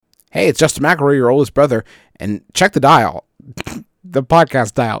Hey, it's Justin McElroy, your oldest brother, and check the dial, the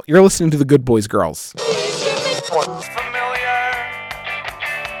podcast dial. You're listening to the Good Boys Girls. Familiar,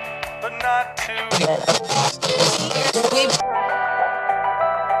 but not too.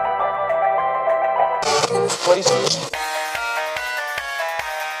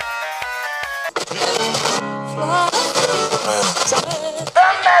 The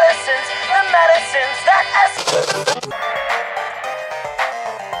medicines that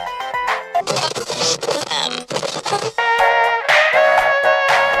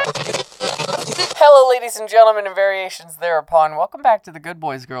Hello, ladies and gentlemen, and variations thereupon. Welcome back to the Good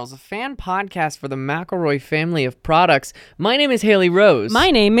Boys Girls, a fan podcast for the McElroy family of products. My name is Haley Rose.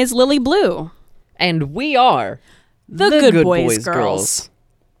 My name is Lily Blue. And we are The Good Boys Girls.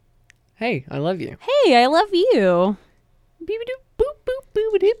 Hey, I love you. Hey, I love you.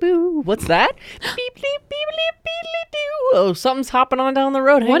 What's that? Beep, beep, beep, beep, beep, doo. Oh, something's hopping on down the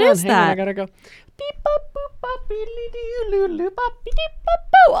road. What is hang on, that? I gotta go.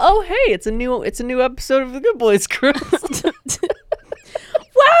 Oh, hey, it's a new episode of the Good Boys Girls.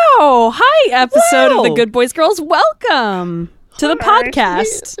 Wow! Hi, episode of the Wow. Good Boys Girls. Welcome to the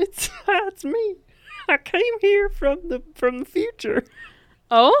podcast. It's me. I came here from the future.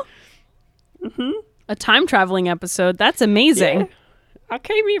 Oh? A time traveling episode. That's amazing. Yeah. I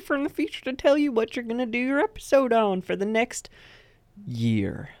came here from the future to tell you what you're gonna do your episode on for the next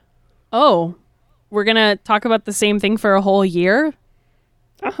year. Oh, we're going to talk about the same thing for a whole year?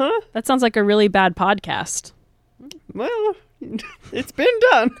 Uh-huh. That sounds like a really bad podcast. Well, it's been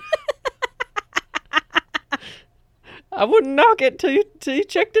done. I wouldn't knock it till you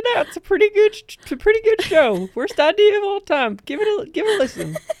checked it out. It's a pretty good show. Worst idea of all time. Give it a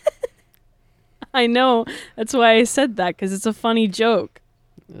listen. I know. That's why I said that, because it's a funny joke.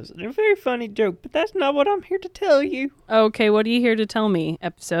 It's a very funny joke, but that's not what I'm here to tell you. Okay, what are you here to tell me,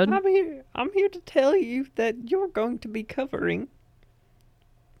 episode? I'm here to tell you that you're going to be covering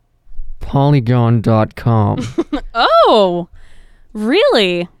Polygon.com. Oh,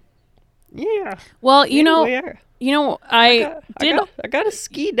 really? Yeah. Well, you know, Anyway, I got a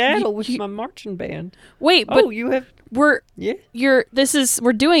ski daddle with my marching band. Wait, but you have we're yeah. we're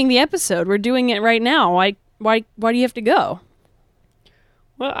doing the episode. We're doing it right now. Why do you have to go?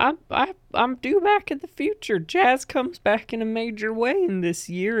 Well, I'm due back in the future. Jazz comes back in a major way in this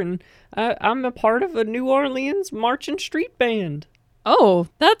year, and I'm a part of a New Orleans marching street band. Oh,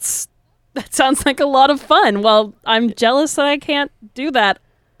 that sounds like a lot of fun. Well, I'm jealous that I can't do that,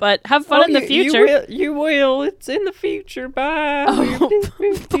 but have fun in the future. You will. It's in the future. Bye.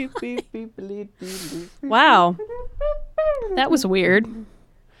 Wow. That was weird. It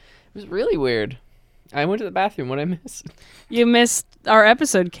was really weird. I went to the bathroom. What I miss? You missed our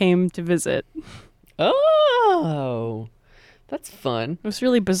episode came to visit. Oh, that's fun. It was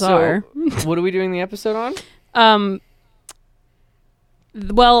really bizarre. So, what are we doing the episode on?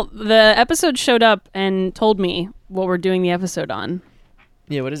 Well, the episode showed up and told me what we're doing the episode on.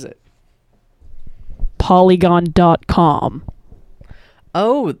 Yeah, what is it? Polygon.com.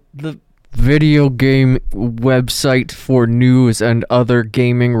 Oh, the video game website for news and other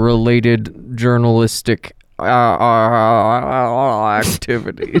gaming-related journalistic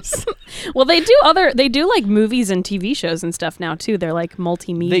activities. Well, they do like movies and TV shows and stuff now too. They're like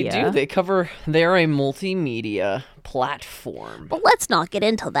multimedia. They do. They're a multimedia platform. But let's not get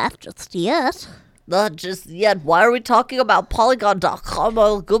into that just yet. Not just yet. Why are we talking about Polygon.com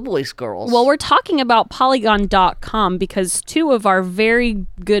on the Good Boys Girls? Well, we're talking about Polygon.com because two of our very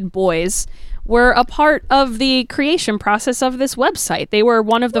good boys were a part of the creation process of this website. They were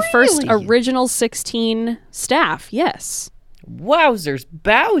one of the first original 16 staff. Yes. Wowzers,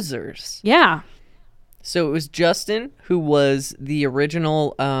 bowsers. Yeah. So it was Justin who was the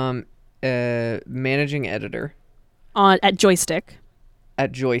original managing editor At Joystick.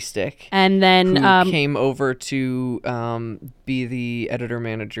 at Joystick. And then who came over to be the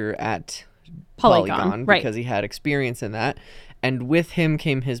editor-manager at Polygon right. because he had experience in that. And with him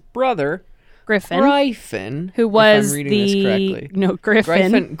came his brother, Griffin, who if was I'm reading this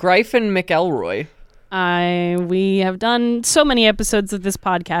correctly. Griffin McElroy. We have done so many episodes of this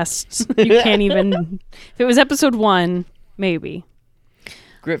podcast. You can't even... If it was episode 1, maybe.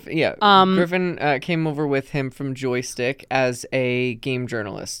 Griffin came over with him from Joystick as a game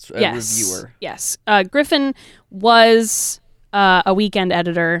journalist, reviewer. Yes. Griffin was a weekend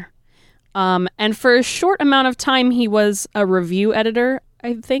editor. And for a short amount of time, he was a review editor,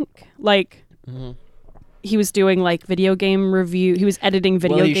 I think. he was doing like video game review. He was editing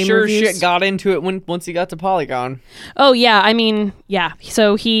video he game sure reviews. shit got into it once he got to Polygon. Oh yeah, I mean, yeah.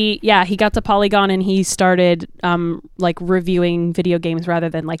 So he got to Polygon and he started like reviewing video games rather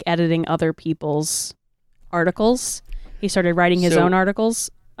than like editing other people's articles. He started writing his own articles,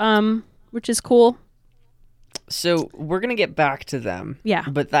 which is cool. So we're gonna get back to them. Yeah.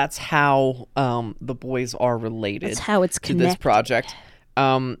 But that's how the boys are related. That's how it's to connected. this project.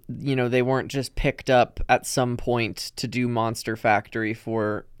 They weren't just picked up at some point to do Monster Factory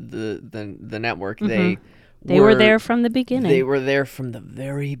for the network. They were there from the beginning. They were there from the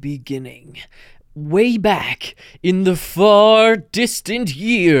very beginning. Way back in the far distant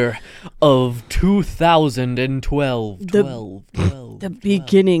year of 2012. The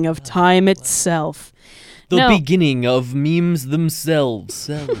beginning of time itself. The beginning of memes themselves.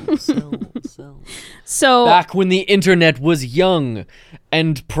 So back when the internet was young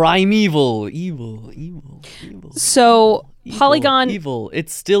and primeval. Evil. So Polygon. Evil.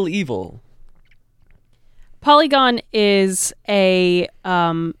 It's still evil. Polygon is a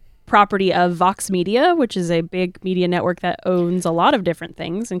property of Vox Media, which is a big media network that owns a lot of different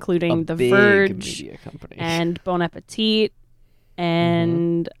things, including The Verge media company. and Bon Appetit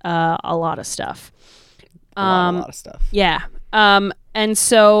and a lot of stuff. A lot of stuff. Yeah. And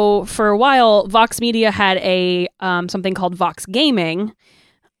so for a while, Vox Media had a something called Vox Gaming,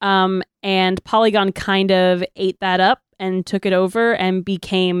 and Polygon kind of ate that up and took it over and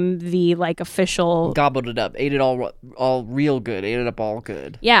became the like official. Gobbled it up, ate it all real good, ate it up all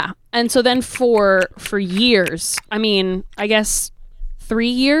good. Yeah, and so then for years, I mean, I guess 3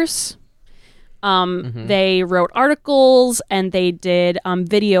 years. They wrote articles and they did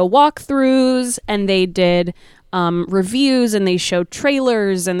video walkthroughs and they did reviews and they showed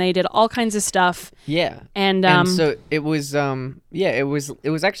trailers and they did all kinds of stuff. Yeah. And so it was it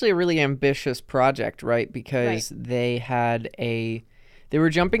was actually a really ambitious project, right? Because they were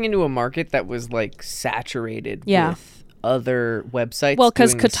jumping into a market that was like saturated with other websites. Well,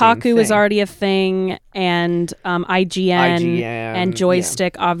 because doing the same Kotaku was thing. already a thing, and IGN and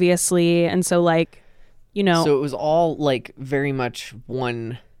Joystick, obviously, and so like, So it was all like very much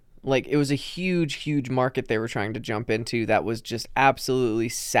one. Like it was a huge market they were trying to jump into that was just absolutely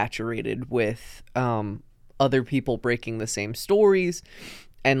saturated with other people breaking the same stories,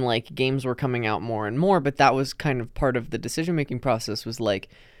 and like games were coming out more and more. But that was kind of part of the decision making process. Was like.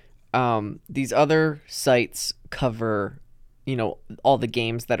 These other sites cover, all the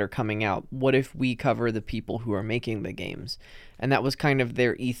games that are coming out. What if we cover the people who are making the games? And that was kind of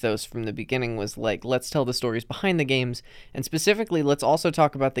their ethos from the beginning, was like, let's tell the stories behind the games. And specifically, let's also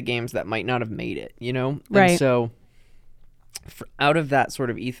talk about the games that might not have made it, Right. And so out of that sort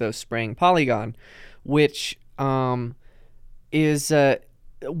of ethos sprang Polygon, which is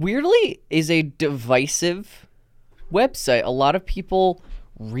weirdly is a divisive website. A lot of people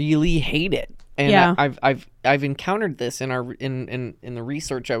really hate it, and I've encountered this in our in the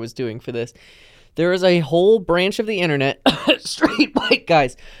research I was doing for this. There is a whole branch of the internet, straight white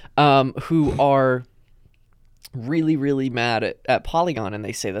guys, who are really mad at Polygon, and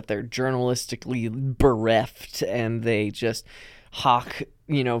they say that they're journalistically bereft, and they just hawk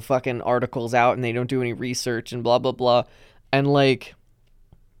fucking articles out, and they don't do any research, and blah blah blah, and like,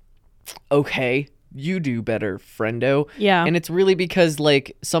 okay. You do better, friendo. Yeah. And it's really because,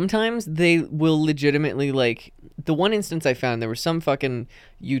 like, sometimes they will legitimately, like, the one instance I found, there was some fucking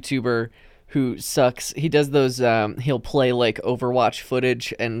YouTuber who sucks. He does those, he'll play, like, Overwatch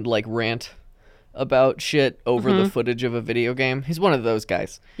footage and, like, rant about shit over the footage of a video game. He's one of those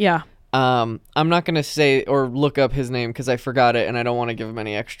guys. Yeah. I'm not going to say or look up his name because I forgot it and I don't want to give him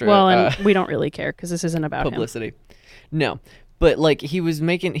any extra Well, and we don't really care because this isn't about publicity. him. No. But, like, he was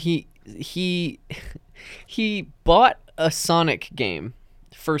making... He bought a Sonic game.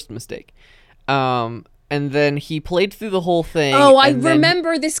 First mistake. And then he played through the whole thing. Oh, I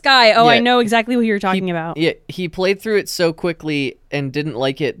remember this guy. Oh, I know exactly what you're talking about. Yeah, he played through it so quickly and didn't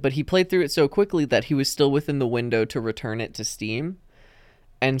like it, but he played through it so quickly that he was still within the window to return it to Steam.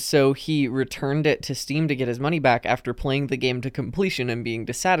 And so he returned it to Steam to get his money back after playing the game to completion and being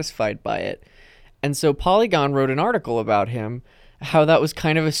dissatisfied by it. And so Polygon wrote an article about him, how that was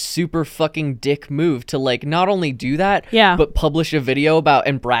kind of a super fucking dick move to, like, not only do that, but publish a video about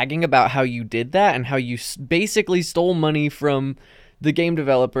and bragging about how you did that and how you basically stole money from the game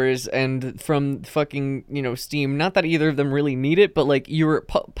developers and from fucking, Steam. Not that either of them really need it, but, like, you were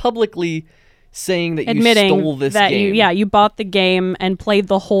publicly saying that admitting you stole this that game. You bought the game and played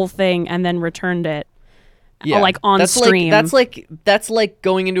the whole thing and then returned it. like on that's stream. That's like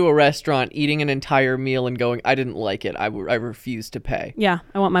going into a restaurant, eating an entire meal, and going, I didn't like it. I refuse to pay. Yeah,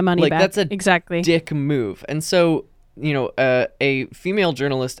 I want my money back. That's a exactly dick move. And so, a female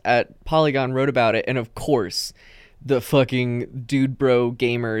journalist at Polygon wrote about it, and of course, the fucking dude bro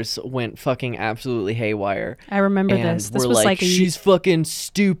gamers went fucking absolutely haywire. I remember and this. This we're was like she's fucking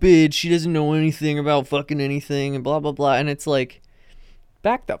stupid. She doesn't know anything about fucking anything, and blah blah blah. And it's like,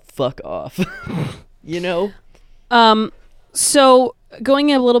 back the fuck off. So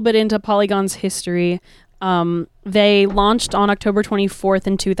going a little bit into Polygon's history, they launched on October 24th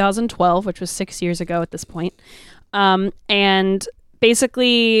in 2012, which was 6 years ago at this point. And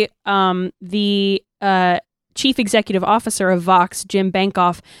basically, the chief executive officer of Vox, Jim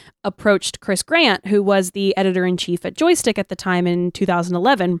Bankoff, approached Chris Grant, who was the editor-in-chief at Joystick at the time in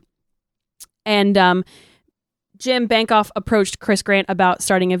 2011. And Jim Bankoff approached Chris Grant about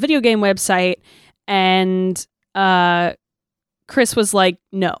starting a video game website, and Chris was like,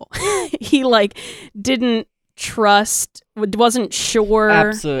 no. He didn't trust, wasn't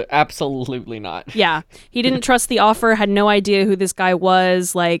sure. Absolutely not. Yeah. He didn't trust the offer, had no idea who this guy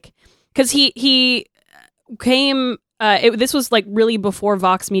was, because he came, this was really before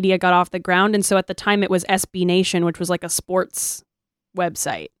Vox Media got off the ground, and so at the time it was SB Nation, which was a sports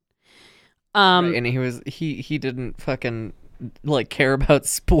website. Right, and he didn't fucking care about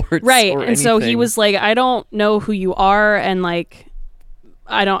sports, right? Or and anything. So he was like, I don't know who you are, and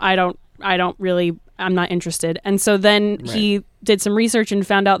I don't really, I'm not interested. And so then he did some research and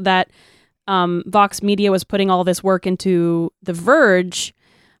found out that Vox Media was putting all this work into The Verge,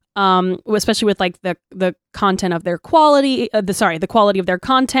 especially with the content of their quality, the quality of their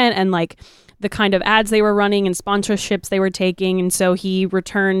content, and the kind of ads they were running and sponsorships they were taking. And so he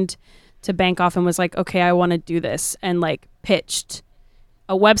returned to Bankoff and was like, okay, I want to do this, and pitched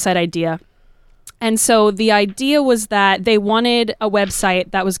a website idea. And so the idea was that they wanted a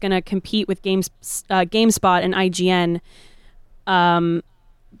website that was going to compete with GameSpot and IGN,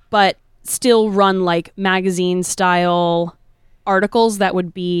 but still run magazine style articles that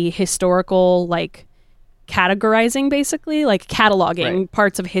would be historical, categorizing, basically cataloging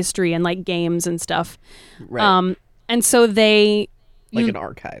parts of history and games and stuff. Right. And so they an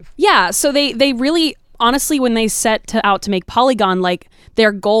archive. Yeah, so they really, honestly, when they set out to make Polygon,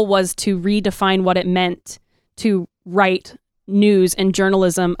 their goal was to redefine what it meant to write news and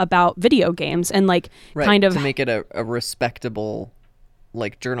journalism about video games, and kind of to make it a respectable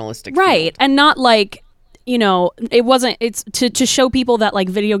journalistic right field. And not it wasn't, it's to show people that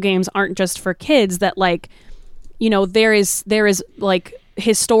video games aren't just for kids, that there is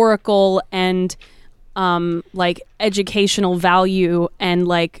historical and educational value and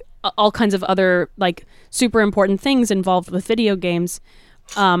all kinds of other super important things involved with video games.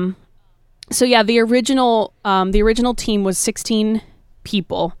 So yeah, the original team was 16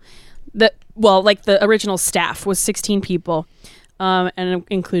 people. The original staff was 16 people, and it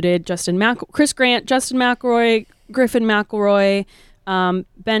included Chris Grant, Justin McElroy, Griffin McElroy,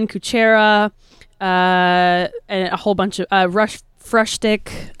 Ben Kuchera, and a whole bunch of Rush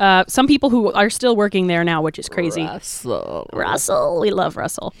Frushtick, some people who are still working there now, which is crazy. Russell, we love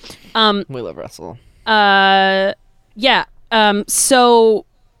Russell. We love Russell. Yeah. So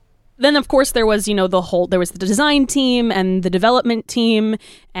then, of course, there was there was the design team and the development team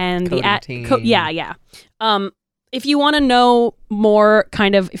and coding team. Yeah. If you want to know more,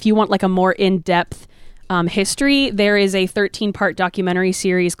 if you want a more in-depth history, there is a 13-part documentary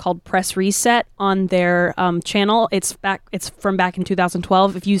series called Press Reset on their channel. It's from back in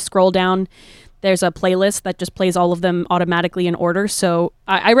 2012. If you scroll down, there's a playlist that just plays all of them automatically in order. So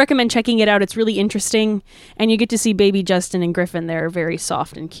I recommend checking it out. It's really interesting, and you get to see baby Justin and Griffin. They're very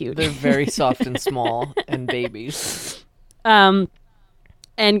soft and cute. They're very soft and small and babies. And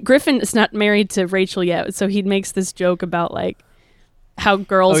Griffin is not married to Rachel yet, so he makes this joke about how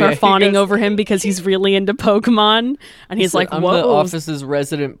girls are fawning over him because he's really into Pokemon, and he's like, I'm whoa. the office's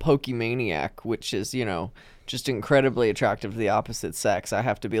resident Pokemaniac, which is, just incredibly attractive to the opposite sex. I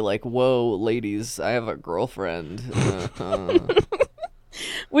have to be like, whoa, ladies, I have a girlfriend.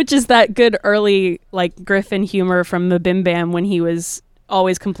 Which is that good early, Griffin humor from the Bim Bam when he was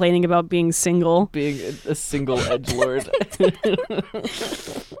always complaining about being single. Being a single edgelord.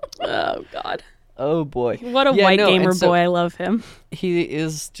 Oh, God. Oh boy. What a white gamer boy. I love him. He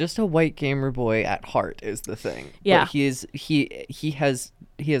is just a white gamer boy at heart is the thing. Yeah. But he has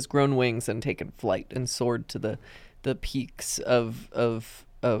grown wings and taken flight and soared to the peaks of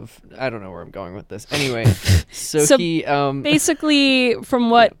I don't know where I'm going with this. Anyway, so he basically,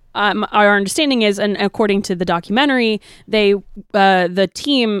 from what our understanding is, and according to the documentary, they the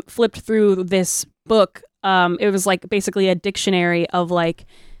team flipped through this book It was like basically a dictionary of like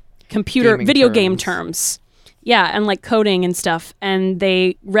Gaming video game terms. terms. Yeah, and like coding and stuff. And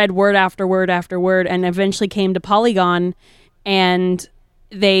they read word after word after word and eventually came to Polygon, and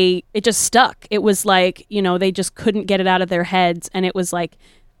it just stuck. It was like, they just couldn't get it out of their heads, and it was like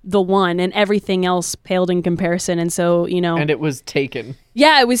the one, and everything else paled in comparison. And so, And it was taken.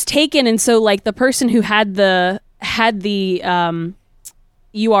 yeah, it was taken. And so like the person who had the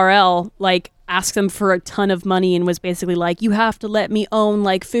URL like asked them for a ton of money and was basically like, you have to let me own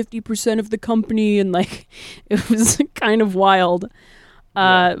like 50% of the company, and like it was kind of wild.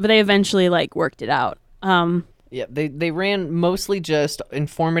 But they eventually like worked it out. Yeah, they ran mostly just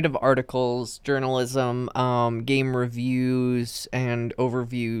informative articles, journalism, game reviews, and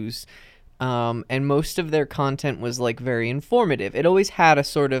overviews. And most of their content was like very informative. It always had a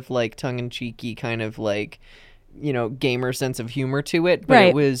sort of like tongue-in-cheeky kind of like, gamer sense of humor to it, but Right.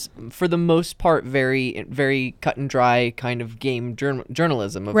 It was for the most part very, very cut and dry kind of game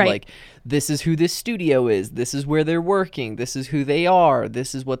journalism of Right. like, this is who this studio is, this is where they're working, this is who they are,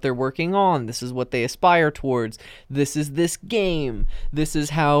 this is what they're working on, this is what they aspire towards, this is this game, this is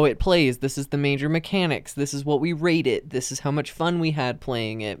how it plays, this is the major mechanics, this is what we rate it, this is how much fun we had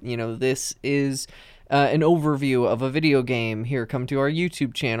playing it, this is an overview of a video game. Here, come to our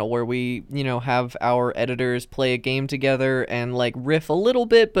YouTube channel where we, have our editors play a game together and like riff a little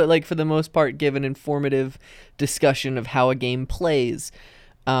bit, but like for the most part give an informative discussion of how a game plays.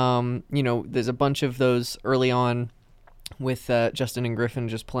 There's a bunch of those early on with Justin and Griffin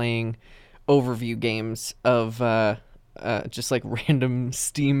just playing overview games of just like random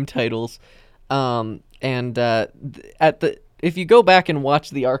Steam titles. If you go back and watch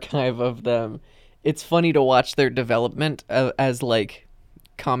the archive of them, it's funny to watch their development as like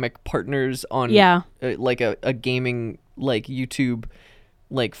comic partners on like a gaming like YouTube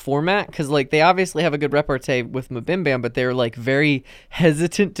like format, because like they obviously have a good repartee with Mabimbam, but they're like very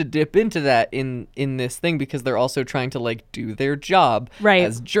hesitant to dip into that in this thing because they're also trying to like do their job Right.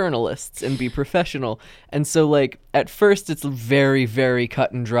 as journalists and be professional. And so like at first it's very, very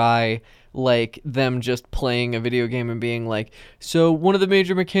cut and dry, like them just playing a video game and being like, so one of the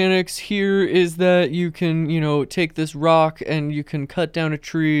major mechanics here is that you can, take this rock and you can cut down a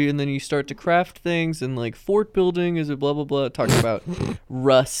tree and then you start to craft things, and like fort building is a blah blah blah, talking about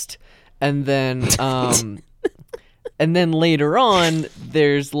Rust. And then and then later on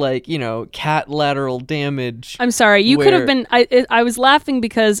there's like, cat lateral damage. I'm sorry. You could have where- been. I was laughing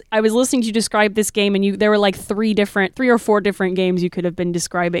because I was listening to you describe this game, and there were like three or four different games you could have been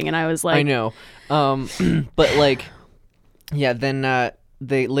describing, and I was like, I know. But like, yeah, then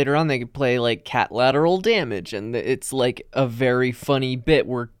they later on they play like cat lateral damage, and it's like a very funny bit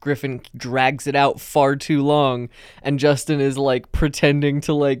where Griffin drags it out far too long, and Justin is like pretending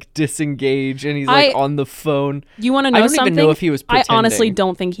to like disengage, and he's like on the phone. You want to know I don't something? even know if he was pretending. I honestly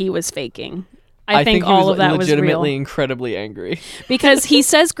don't think he was faking. I think he all was of that was legitimately real. incredibly angry. Because he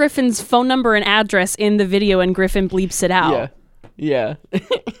says Griffin's phone number and address in the video, and Griffin bleeps it out. Yeah.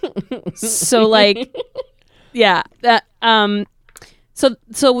 So like, yeah, that So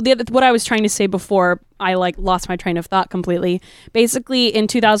what I was trying to say before I like lost my train of thought completely. Basically, in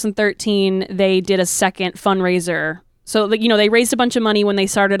 2013, they did a second fundraiser. So they raised a bunch of money when they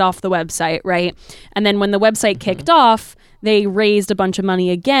started off the website, right? And then when the website kicked off, they raised a bunch of money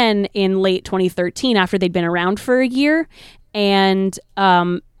again in late 2013 after they'd been around for a year. And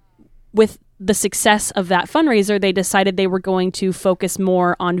with the success of that fundraiser, they decided they were going to focus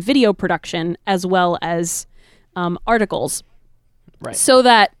more on video production as well as articles. Right. So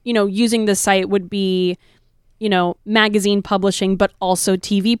that, using the site would be, magazine publishing, but also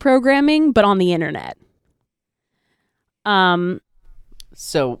TV programming, but on the internet.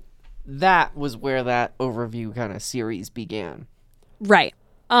 So that was where that overview kind of series began. Right.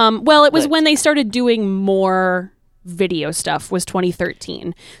 Well, it was Right. when they started doing more video stuff was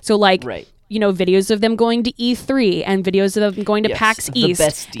 2013. So like, Right. Videos of them going to E3 and videos of them going to Yes, PAX the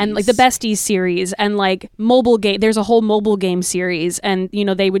East and like the besties. Besties series and like mobile game. There's a whole mobile game series, and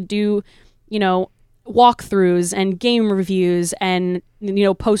they would do, walkthroughs and game reviews and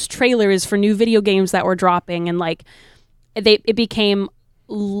post trailers for new video games that were dropping, and like it became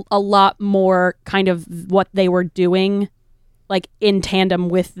a lot more kind of what they were doing, like in tandem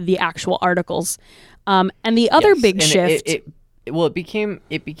with the actual articles. And the other Yes, big and shift.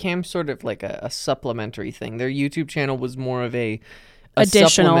 It became sort of like a supplementary thing. Their YouTube channel was more of a Additional,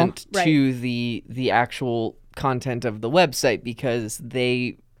 supplement right. to the actual content of the website, because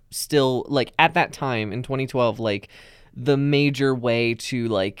they still, like, at that time in 2012, like the major way to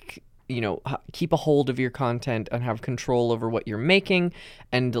like keep a hold of your content and have control over what you're making,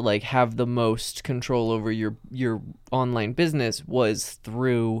 and like have the most control over your online business was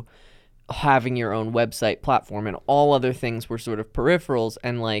through having your own website platform, and all other things were sort of peripherals.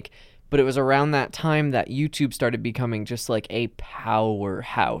 And like, but it was around that time that YouTube started becoming just like a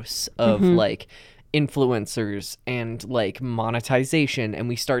powerhouse of like influencers and like monetization, and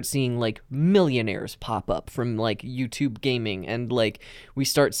we start seeing like millionaires pop up from like YouTube gaming, and like we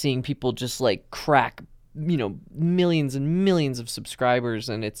start seeing people just like crack millions and millions of subscribers,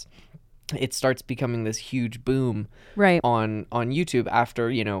 and it starts becoming this huge boom on YouTube after,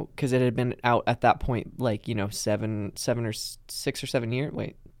 because it had been out at that point like 7 or 6 or 7 years.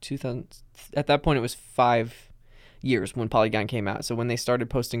 2000, at that point it was 5 years when Polygon came out. So when they started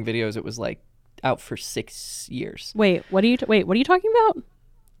posting videos, it was like out for 6 years. What are you talking about?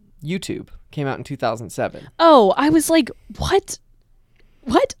 YouTube came out in 2007. Oh, I was like, what?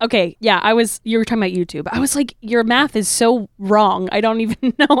 Okay, yeah, you were talking about YouTube. I was like, your math is so wrong. I don't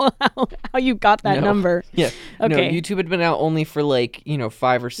even know how you got that number. Yeah. Okay. No, YouTube had been out only for like,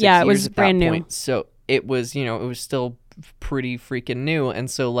 5 or 6 years. Yeah, it was at brand that new. Point. So it was, it was still pretty freaking new.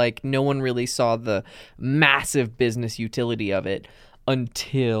 And so like no one really saw the massive business utility of it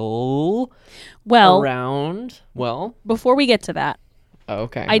until before we get to that.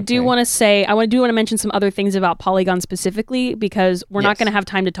 Okay. I do want to mention some other things about Polygon specifically, because we're not going to have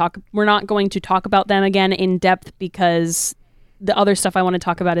time to talk. We're not going to talk about them again in depth, because the other stuff I want to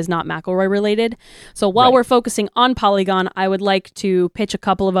talk about is not McElroy related. So while we're focusing on Polygon, I would like to pitch a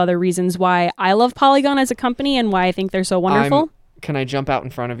couple of other reasons why I love Polygon as a company and why I think they're so wonderful. Can I jump out in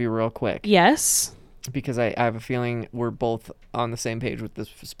front of you real quick? Yes. Because I have a feeling we're both on the same page with this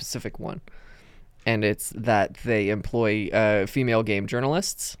specific one. And it's that they employ female game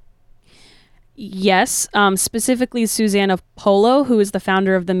journalists. Yes, specifically Susanna Polo, who is the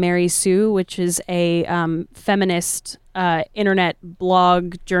founder of the Mary Sue, which is a feminist internet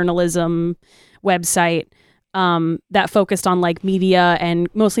blog journalism website that focused on like media and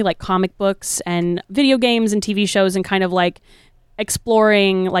mostly like comic books and video games and TV shows, and kind of like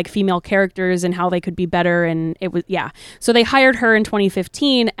exploring like female characters and how they could be better. And it was, so they hired her in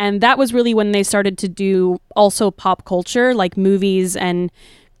 2015, and that was really when they started to do also pop culture, like movies and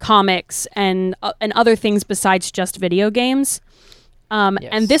comics and other things besides just video games.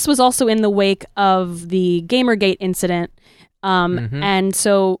 And this was also in the wake of the Gamergate incident. And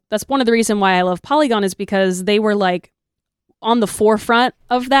so that's one of the reasons why I love Polygon, is because they were like on the forefront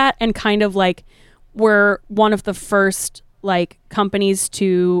of that, and kind of like were one of the first like companies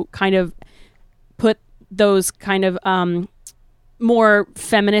to kind of put those kind of more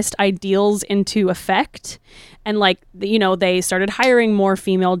feminist ideals into effect. And like, they started hiring more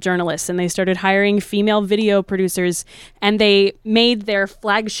female journalists, and they started hiring female video producers, and they made their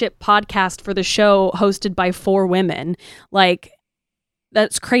flagship podcast for the show hosted by 4 women. Like,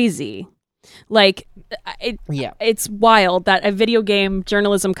 that's crazy. Like, it's wild that a video game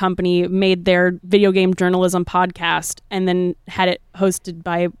journalism company made their video game journalism podcast and then had it hosted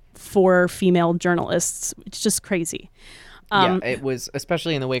by 4 female journalists. It's just crazy. It was,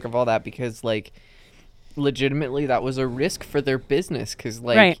 especially in the wake of all that, because like legitimately that was a risk for their business, because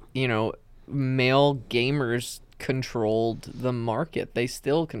like male gamers controlled the market. They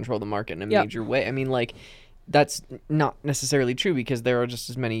still control the market in a major way. I mean, like, that's not necessarily true, because there are just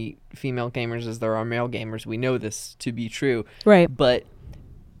as many female gamers as there are male gamers. We know this to be true, right? But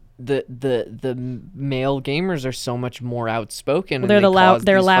the male gamers are so much more outspoken. Well,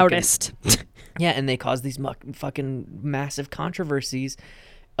 they're loudest. And they cause these fucking massive controversies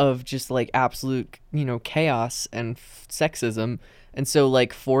of just like absolute, chaos and sexism. And so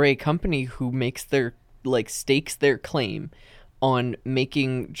like for a company who makes their like stakes their claim on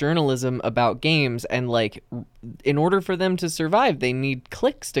making journalism about games, and like in order for them to survive, they need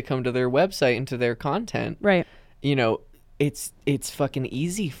clicks to come to their website and to their content. Right. It's fucking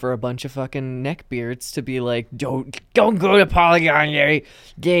easy for a bunch of fucking neckbeards to be like, don't go to Polygon.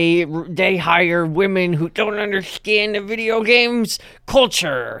 They hire women who don't understand the video games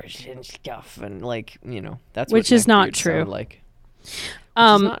culture and stuff, and like, that's which is not true. Like, which is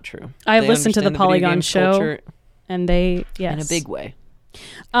not true. I've listened to the Polygon show, and they in a big way.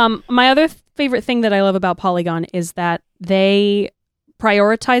 My other favorite thing that I love about Polygon is that they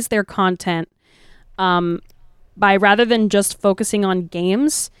prioritize their content by, rather than just focusing on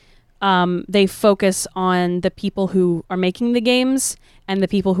games, they focus on the people who are making the games and the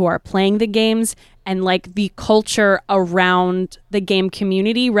people who are playing the games, and like the culture around the game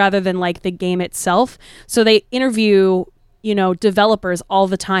community rather than like the game itself. So they interview, developers all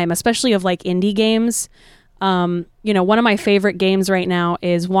the time, especially of like indie games. one of my favorite games right now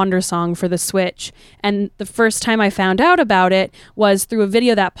is Wandersong for the Switch. And the first time I found out about it was through a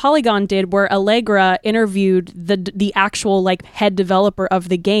video that Polygon did where Allegra interviewed the actual like head developer of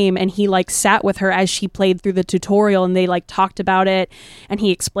the game, and he like sat with her as she played through the tutorial, and they like talked about it, and he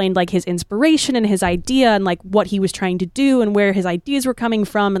explained like his inspiration and his idea and like what he was trying to do and where his ideas were coming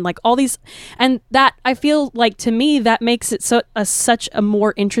from and like all these, and that I feel like to me that makes it such a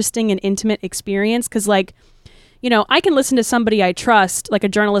more interesting and intimate experience, because like, I can listen to somebody I trust, like a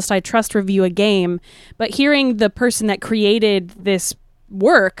journalist I trust, review a game, but hearing the person that created this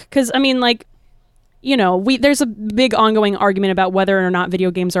work, because I mean, like, there's a big ongoing argument about whether or not video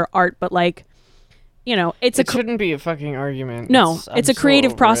games are art, but like, it shouldn't be a fucking argument. No, it's a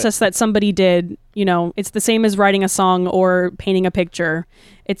creative process that somebody did. It's the same as writing a song or painting a picture.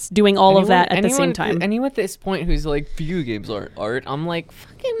 It's doing all of that at the same time. Anyone at this point who's like, video games aren't art, I'm like,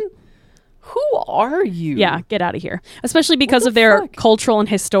 fucking... Who are you? Yeah, get out of here. Especially because of their cultural and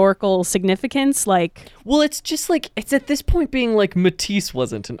historical significance. Like, well, it's just like, it's at this point being like Matisse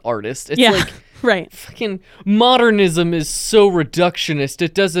wasn't an artist. It's like, right. Fucking modernism is so reductionist.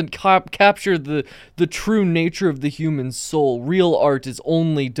 It doesn't capture the true nature of the human soul. Real art is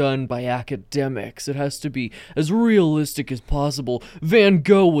only done by academics. It has to be as realistic as possible. Van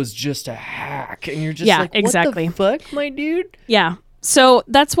Gogh was just a hack. And you're just like, what exactly. the fuck, my dude? Yeah. So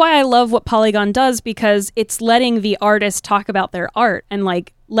that's why I love what Polygon does, because it's letting the artist talk about their art and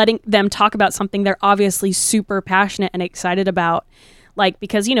like letting them talk about something they're obviously super passionate and excited about. Like,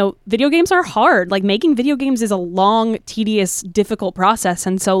 because, video games are hard. Like, making video games is a long, tedious, difficult process.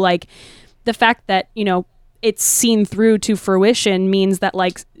 And so like the fact that, it's seen through to fruition means that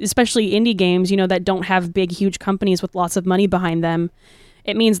like, especially indie games, that don't have big, huge companies with lots of money behind them,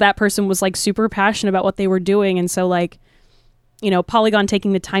 it means that person was like super passionate about what they were doing. And so like, Polygon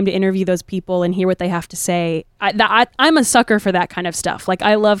taking the time to interview those people and hear what they have to say. I'm a sucker for that kind of stuff. Like,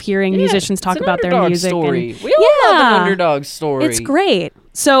 I love hearing musicians talk about their music. Story. We all love an underdog story. It's great.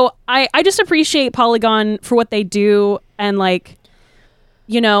 So I just appreciate Polygon for what they do. And like,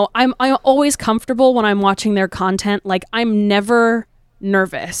 I'm always comfortable when I'm watching their content. Like, I'm never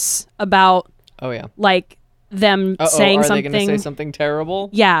nervous about like them saying are something. Are they going to say something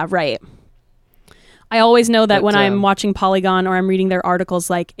terrible? Yeah, right. I always know that when I'm watching Polygon or I'm reading their articles,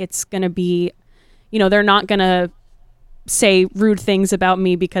 like, it's going to be, they're not going to say rude things about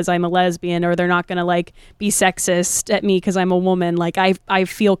me because I'm a lesbian, or they're not going to like be sexist at me because I'm a woman. Like, I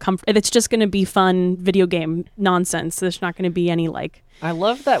feel comfortable. It's just going to be fun video game nonsense. There's not going to be any like... I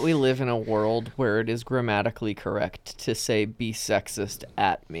love that we live in a world where it is grammatically correct to say be sexist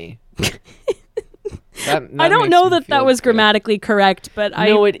at me. That I don't know that was grammatically correct, but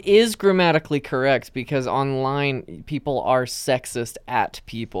No, it is grammatically correct, because online people are sexist at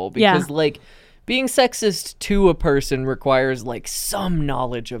people. Because, like, being sexist to a person requires, like, some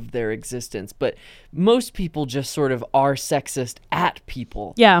knowledge of their existence. But most people just sort of are sexist at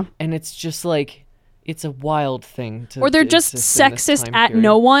people. Yeah. And it's just, like, it's a wild thing to... Or they're just sexist at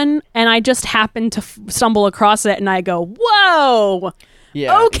no one, and I just happen to stumble across it, and I go, whoa!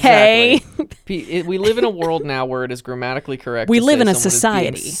 Yeah, okay. Exactly. We live in a world now where it is grammatically correct. We to live say in a someone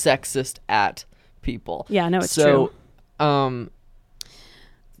is being society. Sexist at people. Yeah, no, it's true. So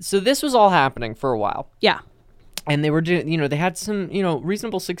this was all happening for a while. Yeah. And they were doing, they had some,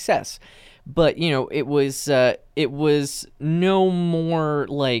 reasonable success, but it was no more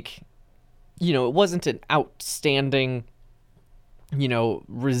like, it wasn't an outstanding,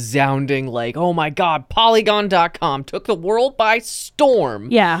 resounding like, oh my God, Polygon.com took the world by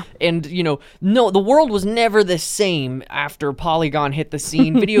storm. Yeah. And, no, the world was never the same after Polygon hit the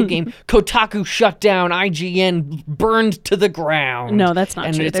scene. Video game Kotaku shut down, IGN burned to the ground. No, that's not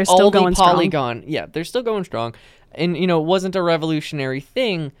and true. It's They're still only going Polygon. strong. Yeah, they're still going strong. And, it wasn't a revolutionary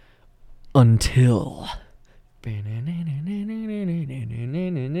thing until... But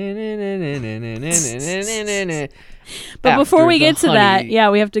before we get to that,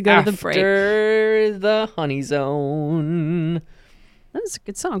 we have to go to the break. After the honey zone. That was a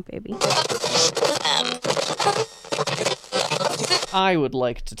good song, baby. I would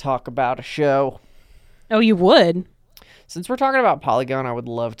like to talk about a show. Oh, you would? Since we're talking about Polygon, I would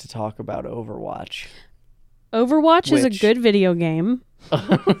love to talk about Overwatch. Overwatch is a good video game.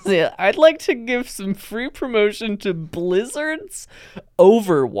 I'd like to give some free promotion to Blizzard's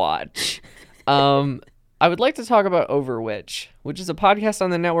Overwatch. I would like to talk about Overwitch, which is a podcast on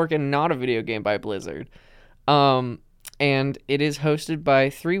the network and not a video game by Blizzard. And it is hosted by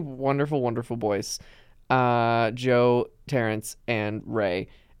three wonderful, wonderful boys, Joe, Terrence, and Ray.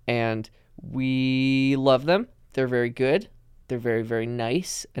 And we love them. They're very good. They're very, very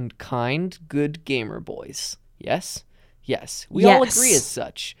nice and kind, good gamer boys. Yes? Yes. We all Yes. agree as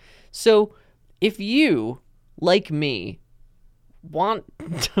such. So, if you, like me, want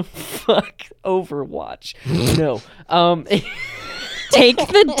to fuck Overwatch, no. Take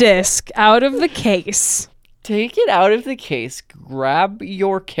the disc out of the case. Take it out of the case, grab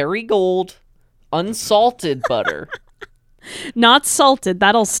your Kerrygold unsalted butter. Not salted,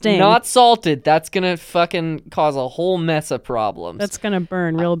 that'll sting. Not salted. That's gonna fucking cause a whole mess of problems. That's gonna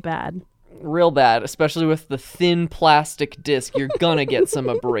burn real bad. Real bad, especially with the thin plastic disc. You're gonna get some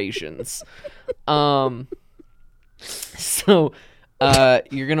abrasions. So,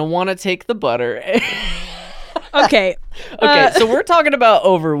 you're gonna want to take the butter. Okay. Okay, so we're talking about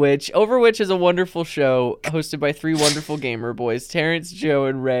Overwitch. Overwitch is a wonderful show hosted by three wonderful gamer boys, Terrence, Joe,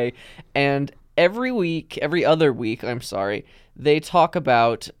 and Ray. And every other week, they talk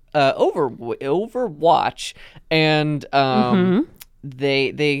about Overwatch, and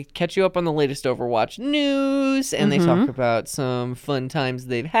they catch you up on the latest Overwatch news, and they talk about some fun times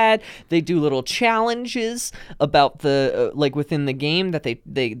they've had. They do little challenges about the like within the game that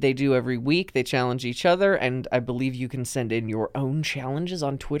they do every week. They challenge each other, and I believe you can send in your own challenges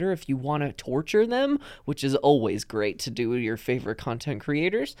on Twitter if you want to torture them, which is always great to do with your favorite content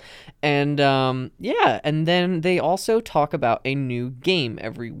creators. And and then they also talk about a new game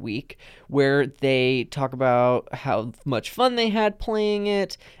every week, where they talk about how much fun they had playing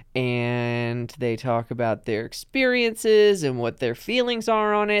it, and they talk about their experiences and what their feelings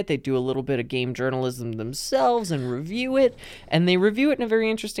are on it. They do a little bit of game journalism themselves and review it, and they review it in a very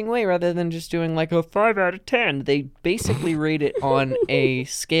interesting way rather than just doing like a 5 out of 10. They basically rate it on a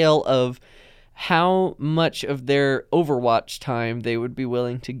scale of how much of their Overwatch time they would be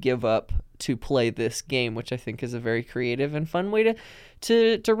willing to give up to play this game, which I think is a very creative and fun way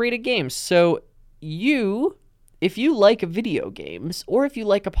to rate a game. So if you like video games, or if you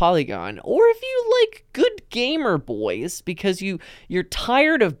like a Polygon, or if you like good gamer boys because you're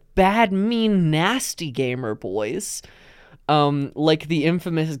tired of bad, mean, nasty gamer boys, like the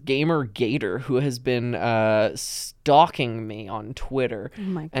infamous Gamer Gator, who has been stalking me on Twitter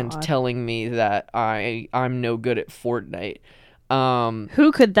and telling me that I'm no good at Fortnite.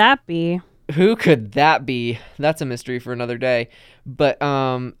 Who could that be? Who could that be? That's a mystery for another day. But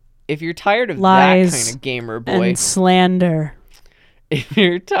if you're tired of Lies that kind of gamer boy, and slander. if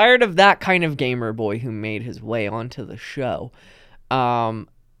you're tired of that kind of gamer boy who made his way onto the show, then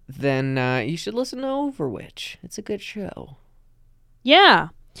you should listen to Overwitch. It's a good show. Yeah.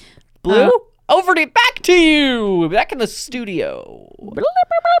 Blue, back to you. Back in the studio. What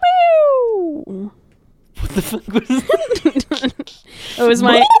the fuck was that? It was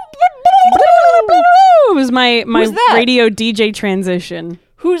my Who's that? radio DJ transition.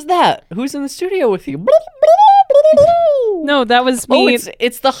 Who's that? Who's in the studio with you? No, that was Oh, me.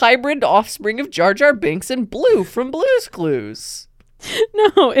 it's the hybrid offspring of Jar Jar Binks and Blue from Blue's Clues.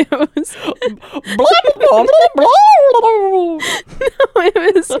 No, it was. It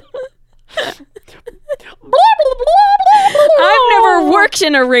was. I've never worked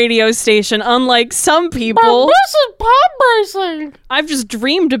in a radio station, unlike some people. This is pop racing. I've just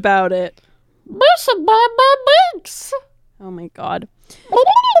dreamed about it. This is Binks. Oh my god.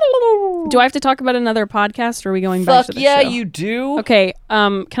 Do I have to talk about another podcast, or are we going back Fuck to the yeah, show? you do. Okay,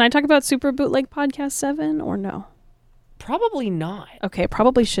 can I talk about Super Bootleg Podcast 7 or no? Probably not. Okay,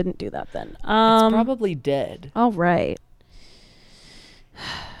 probably shouldn't do that then. It's probably dead. All right.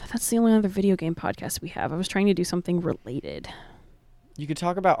 That's the only other video game podcast we have. I was trying to do something related. You could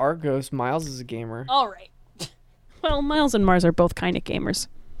talk about Argos. Miles is a gamer. All right. Well, Miles and Mars are both kind of gamers.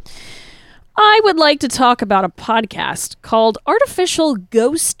 I would like to talk about a podcast called Artificial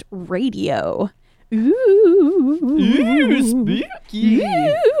Ghost Radio. Ooh. Spooky.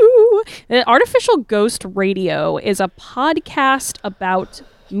 Ooh. Artificial Ghost Radio is a podcast about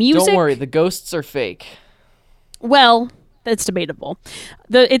music. Don't worry, the ghosts are fake. Well, that's debatable.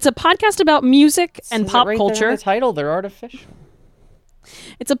 It's a podcast about music and Says it pop right there in culture. the title, they're artificial.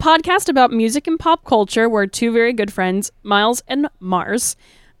 It's a podcast about music and pop culture where two very good friends, Miles and Mars,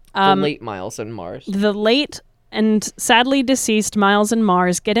 The late Miles and Mars. the late and sadly deceased Miles and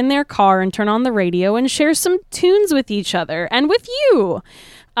Mars, get in their car and turn on the radio and share some tunes with each other and with you.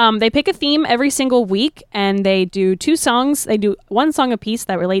 They pick a theme every single week, and they do 2 songs. They do 1 song apiece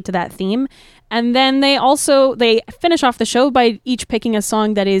that relate to that theme. And then they finish off the show by each picking a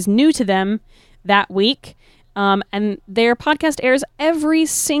song that is new to them that week. And their podcast airs every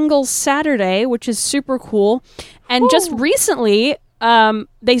single Saturday, which is super cool. And just recently,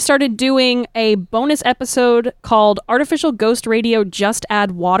 they started doing a bonus episode called Artificial Ghost Radio Just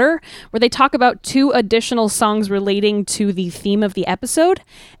Add Water, where they talk about 2 additional songs relating to the theme of the episode.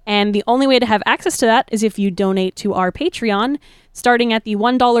 And the only way to have access to that is if you donate to our Patreon. Starting at the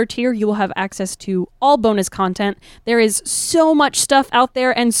 $1 tier, you will have access to all bonus content. There is so much stuff out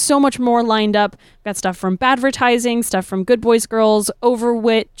there and so much more lined up. We've got stuff from Badvertising, stuff from Good Boys Girls,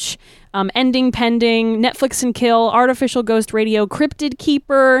 Overwitch, Ending Pending, Netflix and Kill, Artificial Ghost Radio, Cryptid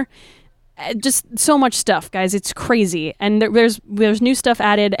Keeper. Just so much stuff, guys. It's crazy. And there's new stuff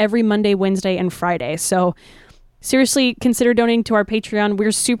added every Monday, Wednesday, and Friday. So seriously, consider donating to our Patreon.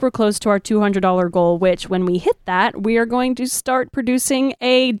 We're super close to our $200 goal, which when we hit that, we are going to start producing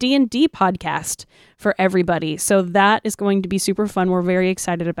a D&D podcast for everybody. So that is going to be super fun. We're very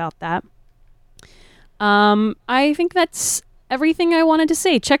excited about that. I think that's everything I wanted to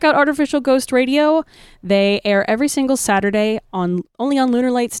say. Check out Artificial Ghost Radio. They air every single Saturday only on Lunar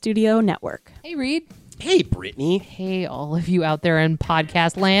Light Studio Network. Hey, Reed. Hey, Brittany. Hey, all of you out there in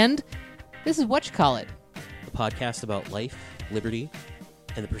podcast land. This is what you call it. A podcast about life, liberty,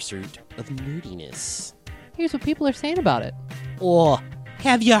 and the pursuit of nerdiness. Here's what people are saying about it. Oh,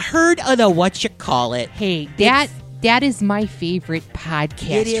 have you heard of the what you call it? Hey, that is my favorite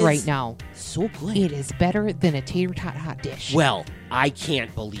podcast right now. So good. It is better than a tater tot hot dish. Well, I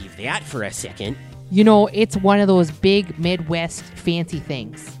can't believe that for a second. You know, it's one of those big Midwest fancy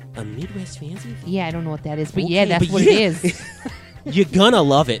things. A Midwest fancy? Yeah, I don't know what that is, but Okay, yeah, that's but what yeah. it is. You're gonna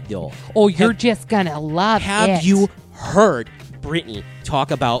love it, though. Oh, you're just gonna love it. Have you heard Brittany talk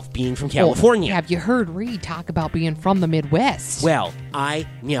about being from California? Oh, have you heard Reed talk about being from the Midwest? Well, I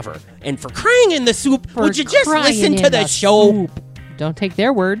never. And for crying in the soup, For would you just crying listen in to the show? soup. Don't take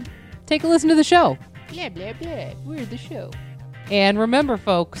their word. Take a listen to the show. Blah, blah, blah. We're the show. And remember,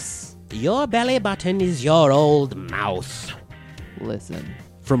 folks, Your belly button is your old mouth. listen.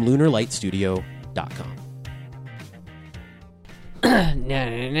 From LunarLightStudio.com.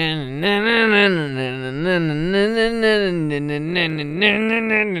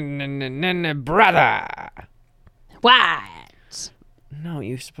 Brother. What? No,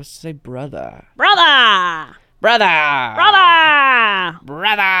 you're supposed to say brother. Brother! Brother. Brother!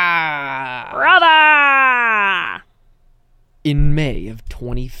 Brother. Brother! In May of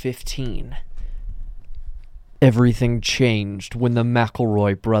 2015, everything changed when the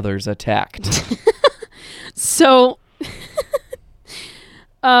McElroy brothers attacked. So,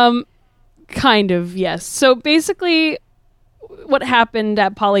 kind of, yes. So basically, what happened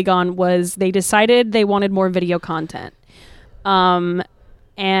at Polygon was they decided they wanted more video content. So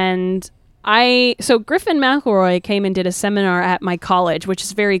Griffin McElroy came and did a seminar at my college, which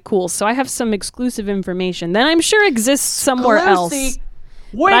is very cool. So I have some exclusive information that I'm sure exists somewhere else.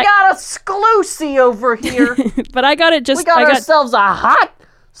 We got a Sclusy over here. But I got it We got ourselves a hot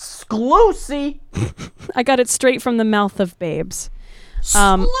Sclusy. I got it straight from the mouth of babes.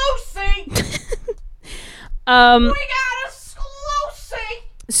 Sclusy. We got a Sclusy.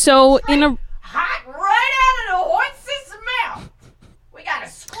 So in a Hot right out of the horse's mouth. We got a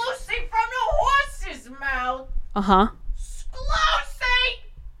Sclusy from the horse's mouth. Sclusy.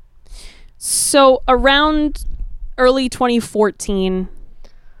 So around early 2014,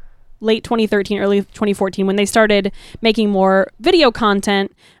 late 2013, early 2014, when they started making more video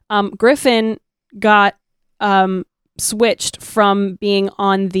content, Griffin got switched from being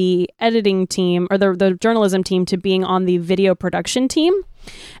on the editing team or the journalism team to being on the video production team.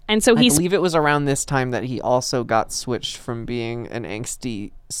 And so I believe it was around this time that he also got switched from being an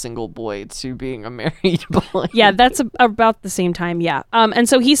angsty single boy to being a married boy. Yeah, that's about the same time, yeah. And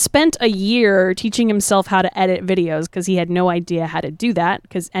so he spent a year teaching himself how to edit videos because he had no idea how to do that.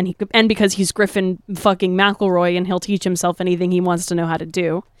 And because he's Griffin fucking McElroy and he'll teach himself anything he wants to know how to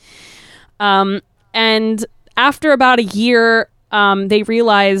do. And after about a year, they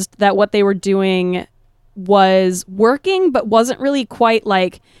realized that what they were doing was working, but wasn't really quite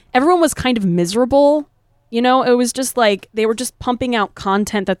like, everyone was kind of miserable. You know, it was just like they were just pumping out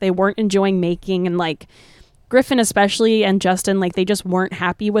content that they weren't enjoying making. And like Griffin especially and Justin, like they just weren't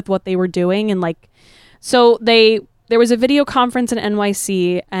happy with what they were doing. And like, so there was a video conference in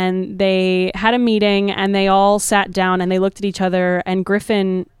NYC and they had a meeting and they all sat down and they looked at each other and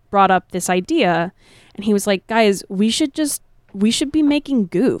Griffin brought up this idea and he was like, guys, we should be making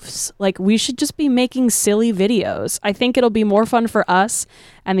goofs. Like, we should just be making silly videos. I think it'll be more fun for us,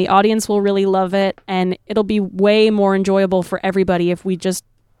 and the audience will really love it, and it'll be way more enjoyable for everybody if we just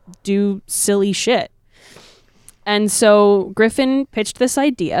do silly shit. And so Griffin pitched this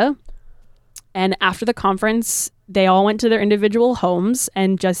idea, And after the conference, they all went to their individual homes,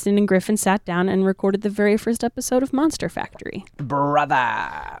 and Justin and Griffin sat down and recorded the very first episode of Monster Factory.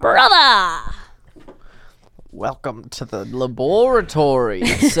 Brother. Brother! Welcome to the laboratory.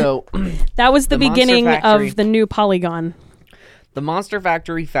 So That was the Monster beginning Factory. of the new Polygon. The Monster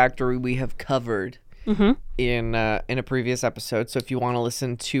Factory we have covered in a previous episode. So if you want to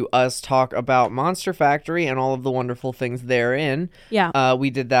listen to us talk about Monster Factory and all of the wonderful things therein, we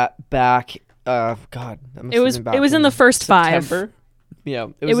did that back. God, that must It was have been back it was in the first September. 5. Yeah,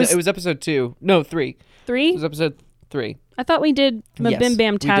 it was episode 2. No, 3. 3? It was episode 3. I thought we did Mabim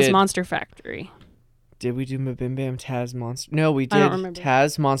Bam we Taz did. Monster Factory. Did we do Mabim Bam Taz Monster? No, we I don't did remember.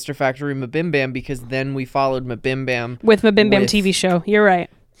 Taz Monster Factory Mabim Bam because then we followed Mabim Bam. With Mabim Bam with- TV show. You're right.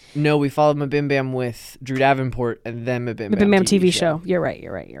 No, we followed Mabim Bam with Drew Davenport and then Mabim Mabim Bam TV show. show. You're right.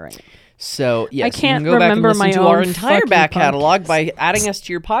 So, yes, I you can't can go back and remember listen my to our own entire fucking back catalog podcast. by adding us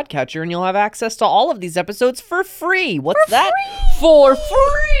to your podcatcher, and you'll have access to all of these episodes for free. What's that? For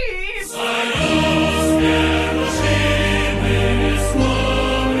free!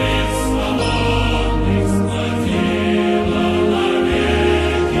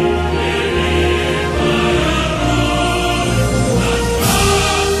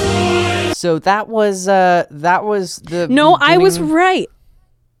 So that was the No, I was beginning- right.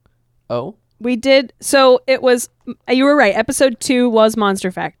 Oh, We did. So it was. You were right. Episode 2 was Monster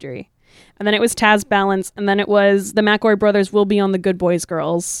Factory, and then it was Taz Balance, and then it was the McElroy brothers will be on the Good Boys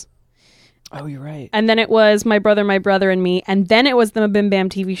Girls, oh, you're right. and then it was My Brother, and Me, and then it was the Mabim Bam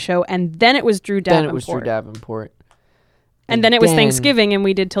TV show, and then it was Drew Davenport, Then it was Drew Davenport. and then it was then- Thanksgiving, and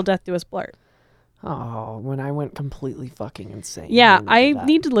we did Till Death Do Us Blart. Oh, when I went completely fucking insane. Yeah, when we I did that.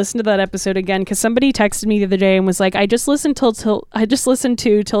 need to listen to that episode again because somebody texted me the other day and was like, "I just listened to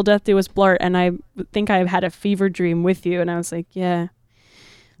Till Death Do Us Blart, and I think I've had a fever dream with you." And I was like, "Yeah,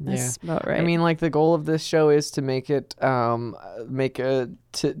 that's about right." I mean, like the goal of this show is to make it,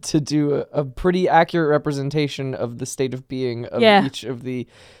 to do a pretty accurate representation of the state of being of each of the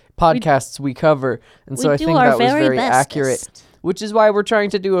podcasts we cover, and so I think that was very accurate. Which is why we're trying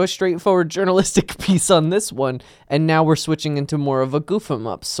to do a straightforward journalistic piece on this one, and now we're switching into more of a Goof 'em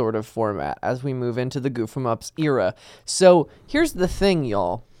Up sort of format as we move into the Goof 'em Ups era. So here's the thing,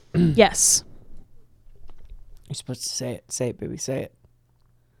 y'all. yes, You're supposed to say it. Say it, baby. Say it.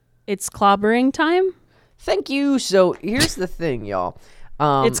 it's clobbering time. Thank you. So here's the thing, y'all.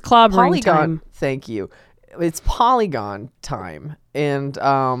 It's clobbering Polygon, time. Thank you. It's Polygon time, and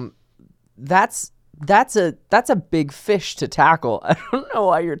that's a big fish to tackle. I don't know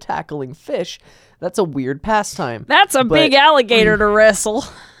why you're tackling fish. That's a weird pastime. That's a But- big alligator to wrestle.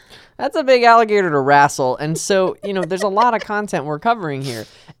 That's a big alligator to wrestle. And so, there's a lot of content we're covering here.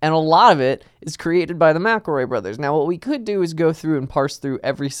 And a lot of it is created by the McElroy brothers. Now, what we could do is go through and parse through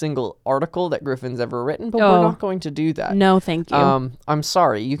every single article that Griffin's ever written, but we're Oh. not going to do that. No, thank you. I'm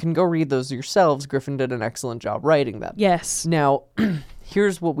sorry. You can go read those yourselves. Griffin did an excellent job writing them. yes. Now,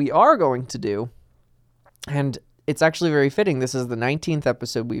 here's what we are going to do. And it's actually very fitting. This is the 19th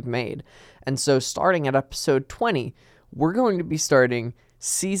episode we've made. And so starting at episode 20, we're going to be starting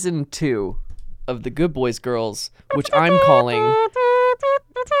season 2 of the Good Boys Girls, which I'm calling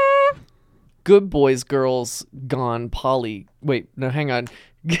Good Boys Girls Gone Poly. Wait, no, hang on.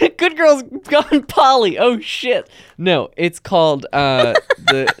 Good Girls Gone Poly. Oh, shit. No, it's called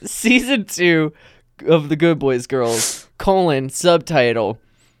the season 2 of the Good Boys Girls, subtitle,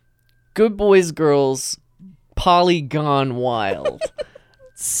 Good Boys Girls Polygon Wild.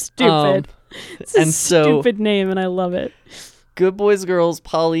 Stupid. It's a and so- stupid name, and I love it. Good Boys Girls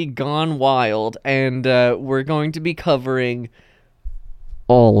Polygon Wild, and we're going to be covering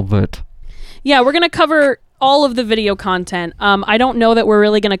all of it. Yeah, we're going to cover all of the video content. I don't know that we're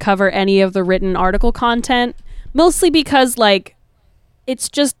really going to cover any of the written article content, mostly because, it's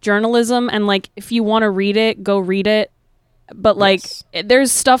just journalism, and, if you want to read it, go read it. But, Yes.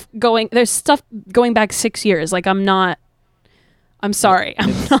 there's stuff going back 6 years. I'm sorry.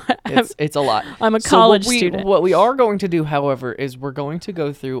 It's a lot. I'm a So college student. What we are going to do, however, is we're going to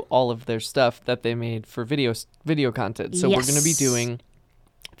go through all of their stuff that they made for video content. So we're going to be Yes. doing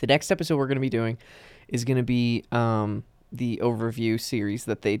the next episode we're going to be doing is going to be the overview series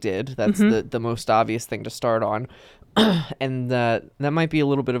that they did. That's the most obvious thing to start on. And that might be a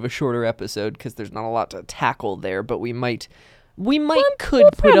little bit of a shorter episode because there's not a lot to tackle there, but we might could We'll put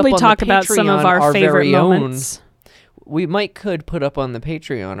up probably on talk the about some of Patreon our favorite very moments. own. We could put up on the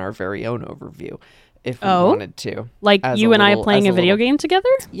Patreon our very own overview if we Oh? wanted to. Like As you a and I little- playing as a video little- game together?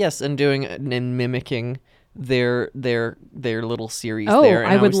 Yes, and doing and mimicking their little series Oh, there.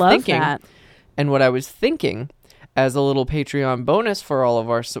 And I would was love thinking, that. And what I was thinking, as a little Patreon bonus for all of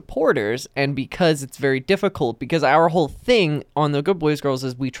our supporters. And because it's very difficult, because our whole thing on the Good Boys Girls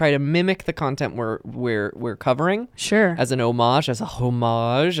is we try to mimic the content we're covering. Sure. As an homage, as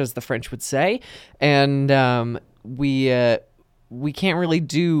the French would say. And we can't really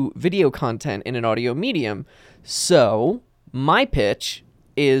do video content in an audio medium. So my pitch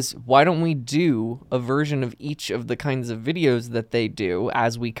is, why don't we do a version of each of the kinds of videos that they do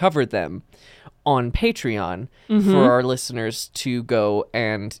as we cover them on Patreon for our listeners to go,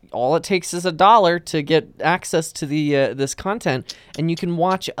 and all it takes is $1 to get access to the this content, and you can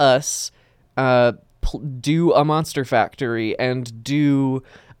watch us do a Monster Factory and do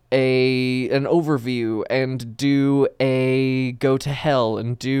an overview and do a Go to Hell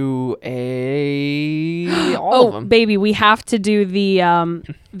and do all of them. Baby, we have to do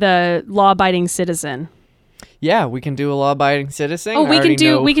the law-abiding citizen. Yeah, we can do a law-abiding citizen. Oh, we can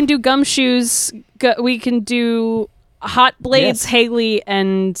do gumshoes. We can do hot blades, Yes. Haley,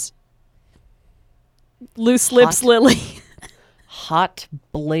 and loose lips, Lily. Hot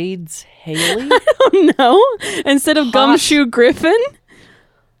blades, Haley. Oh no! Instead of gumshoe Griffin.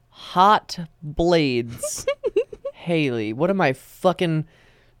 Hot blades, Haley. What am I, fucking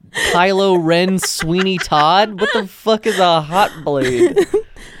Kylo Ren, Sweeney Todd? What the fuck is a hot blade?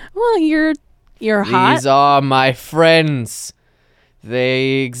 Well, you're hot. These are my friends.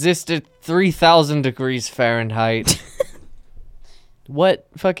 They exist at 3,000 degrees Fahrenheit. What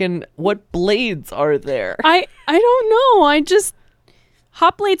blades are there? I don't know.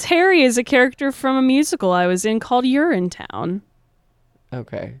 Hot Blades Harry is a character from a musical I was in called Urinetown.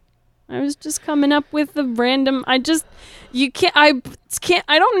 Okay. I was just coming up with the random. I don't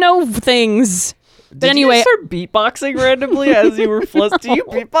know things. But anyway, you start beatboxing randomly as you were flustered? Do you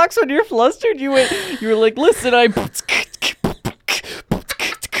beatbox when you're flustered? You were like, listen, I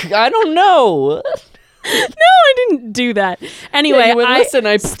don't know. No, I didn't do that. Anyway, you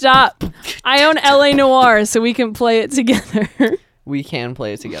went, stop. I own LA Noir, so we can play it together. We can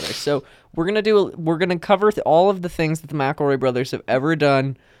play it together. So we're gonna cover all of the things that the McElroy brothers have ever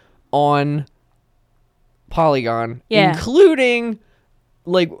done on Polygon, including,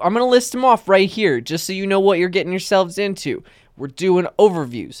 like, I'm gonna list them off right here, just so you know what you're getting yourselves into. We're doing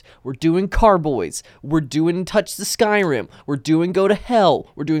overviews. We're doing Carboys. We're doing Touch the Skyrim. We're doing Go to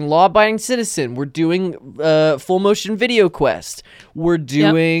Hell. We're doing Law Abiding Citizen. We're doing Full Motion Video Quest. We're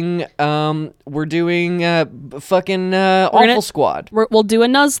doing fucking Awful Squad. We'll do a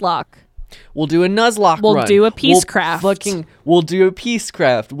Nuzlocke. We'll do a Nuzlocke run. We'll do a Peacecraft. We'll do a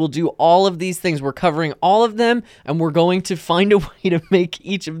Peacecraft. We'll do all of these things. We're covering all of them, and we're going to find a way to make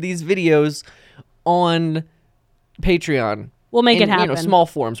each of these videos on Patreon. We'll make it happen. Small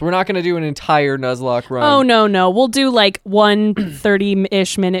forms. We're not going to do an entire Nuzlocke run. Oh, no. We'll do like one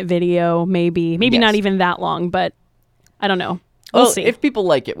 30-ish minute video, maybe. Maybe not even that long, but I don't know. We'll see. If people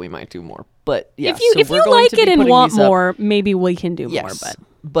like it, we might do more. But yeah, if you like it and want more, maybe we can do more.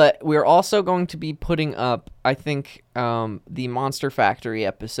 But we're also going to be putting up, I think, the Monster Factory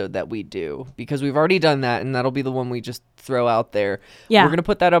episode that we do, because we've already done that, and that'll be the one we just throw out there. Yeah. We're going to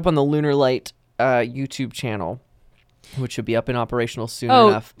put that up on the Lunar Light YouTube channel, which should be up and operational soon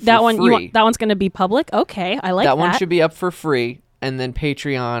enough. That one, free. that one's going to be public? Okay, I like that. That one should be up for free, and then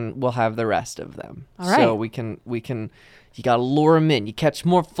Patreon will have the rest of them. All right. So we can, you got to lure them in. You catch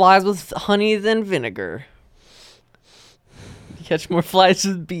more flies with honey than vinegar. Catch more flies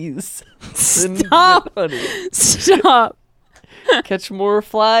with bees. Stop. Than honey. Stop. Catch more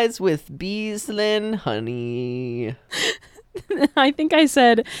flies with bees than honey. I think I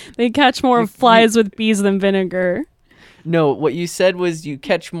said they catch more flies with bees than vinegar. No, what you said was you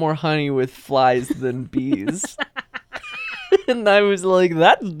catch more honey with flies than bees. And I was like,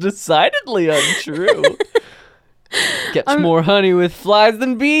 that's decidedly untrue. Catch more honey with flies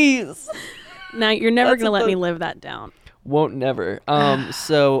than bees. Now, you're never going to let me live that down. Won't never.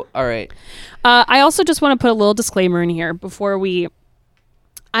 So, all right. I also just want to put a little disclaimer in here before we...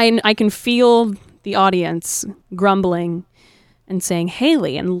 I can feel the audience grumbling and saying,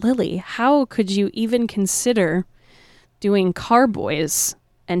 Haley and Lily, how could you even consider doing Carboys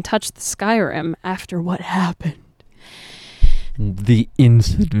and Touch the Skyrim after what happened? The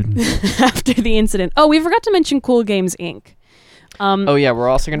incident. After the incident. Oh, we forgot to mention Cool Games Inc. Oh yeah, we're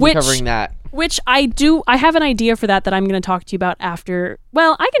also going to be covering that. Which I have an idea for that I'm going to talk to you about after.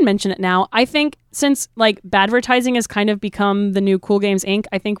 Well, I can mention it now. I think since like badvertising has kind of become the new Cool Games Inc.,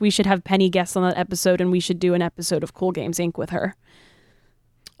 I think we should have Penny guest on that episode, and we should do an episode of Cool Games Inc. with her.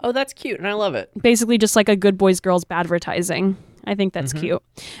 Oh, that's cute, and I love it. Basically just like a Good Boys Girls badvertising. I think that's cute.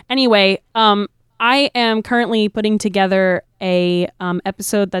 Anyway, I am currently putting together a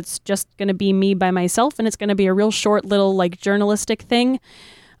episode that's just going to be me by myself, and it's going to be a real short little like journalistic thing.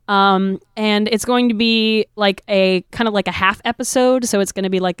 And it's going to be like a kind of like a half episode, so it's going to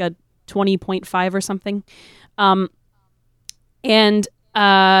be like a 20.5 or something. And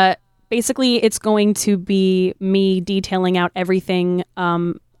basically it's going to be me detailing out everything,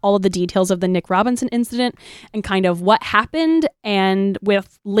 all of the details of the Nick Robinson incident and kind of what happened, and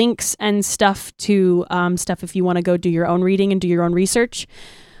with links and stuff to stuff if you want to go do your own reading and do your own research.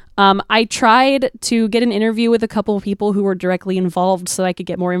 I tried to get an interview with a couple of people who were directly involved so I could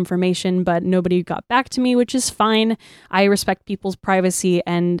get more information, but nobody got back to me, which is fine. I respect people's privacy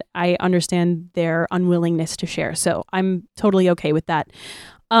and I understand their unwillingness to share. So I'm totally okay with that.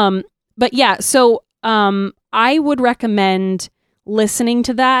 But yeah, so I would recommend listening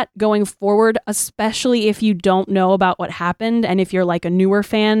to that going forward, especially if you don't know about what happened and if you're like a newer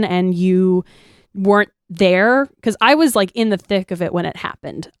fan and you weren't there, because I was like in the thick of it when it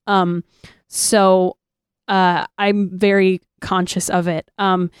happened. So I'm very conscious of it.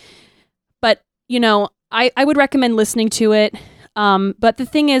 But you know, I would recommend listening to it. But the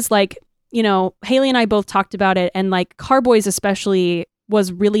thing is, like, you know, Haley and I both talked about it, and like Carboys especially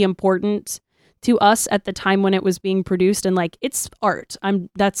was really important to us at the time when it was being produced, and like it's art.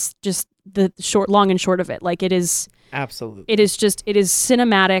 That's just the long and short of it. Like it is Absolutely. It is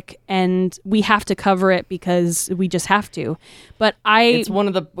cinematic, and we have to cover it because we just have to. But it's one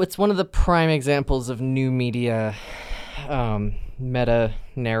of the prime examples of new media meta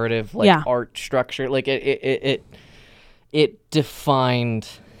narrative, like art structure. Like it defined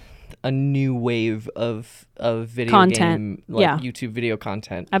a new wave of video content, game, like YouTube video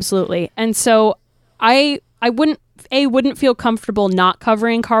content. Absolutely. And so I wouldn't feel comfortable not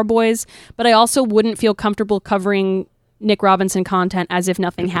covering Carboys, but I also wouldn't feel comfortable covering Nick Robinson content as if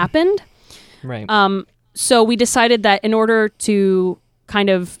nothing happened. Right. So we decided that in order to kind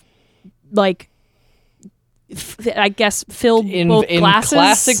of like, I guess, fill both glasses. In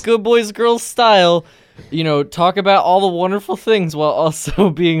classic Good Boys Girls style, you know, talk about all the wonderful things while also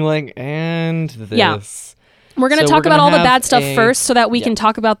being like, and this. Yeah. We're going to talk about all the bad stuff first so that we can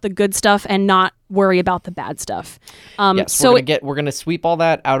talk about the good stuff and not worry about the bad stuff. Yes, so we're going to sweep all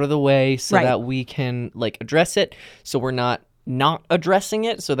that out of the way so that we can like address it. So we're not addressing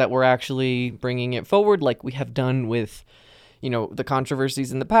it, so that we're actually bringing it forward like we have done with, you know, the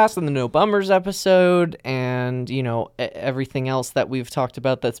controversies in the past and the No Bummers episode and, you know, everything else that we've talked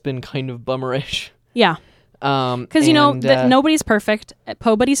about that's been kind of bummerish. Yeah. Because, you know, nobody's perfect.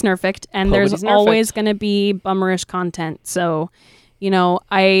 Pobody's nerfect, and there's always going to be bummerish content. So, you know,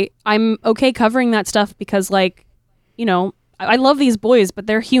 I'm okay covering that stuff because, like, you know, I love these boys, but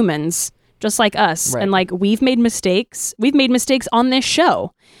they're humans just like us. Right. And, like, we've made mistakes. We've made mistakes on this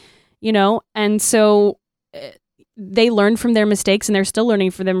show, you know? And so they learned from their mistakes, and they're still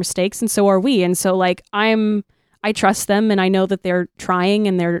learning from their mistakes, and so are we. And so, like, I trust them, and I know that they're trying,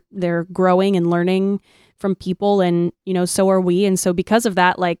 and they're growing and learning from people, and you know, so are we. And so because of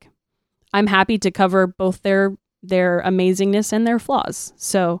that, like, I'm happy to cover both their amazingness and their flaws.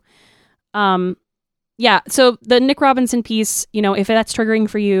 So so the Nick Robinson piece, you know, if that's triggering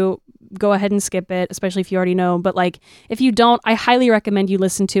for you, go ahead and skip it, especially if you already know. But like, if you don't, I highly recommend you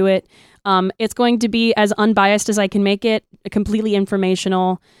listen to it. It's going to be as unbiased as I can make it, completely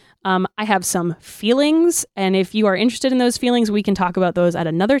informational. I have some feelings, and if you are interested in those feelings, we can talk about those at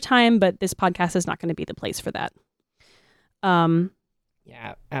another time, but this podcast is not going to be the place for that.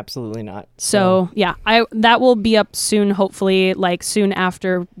 Yeah, absolutely not. So yeah, that will be up soon, hopefully, like soon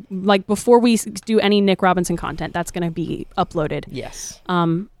after, like before we do any Nick Robinson content, that's going to be uploaded. Yes.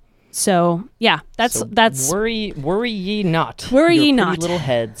 So yeah, that's worry ye not. Worry ye not, little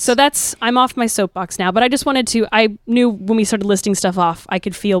heads. So I'm off my soapbox now, but I just wanted to. I knew when we started listing stuff off, I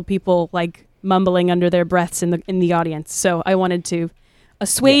could feel people like mumbling under their breaths in the audience. So I wanted to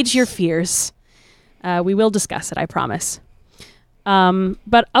assuage your fears. We will discuss it, I promise.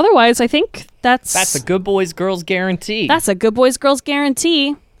 But otherwise, I think that's a Good Boys Girls guarantee. That's a Good Boys Girls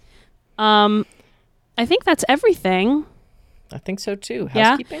guarantee. I think that's everything. I think so too.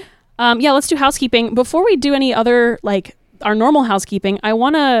 Housekeeping? Yeah, let's do housekeeping. Before we do any other, like, our normal housekeeping, I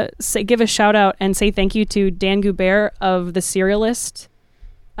want to give a shout out and say thank you to Dan Goubert of The Serialist.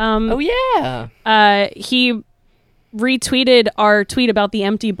 Oh, yeah. He retweeted our tweet about the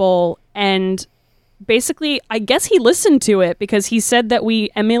empty bowl, and basically, I guess he listened to it because he said that we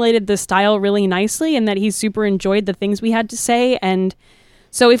emulated the style really nicely and that he super enjoyed the things we had to say. And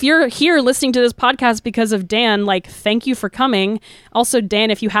so if you're here listening to this podcast because of Dan, like, thank you for coming. Also, Dan,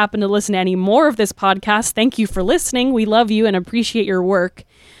 if you happen to listen to any more of this podcast, thank you for listening. We love you and appreciate your work.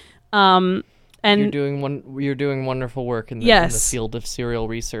 And you're doing wonderful work in the Yes. field of serial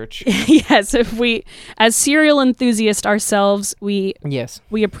research. yes, if we, as serial enthusiasts ourselves, we Yes.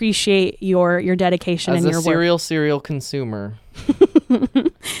 appreciate your dedication As and a your work. cereal consumer,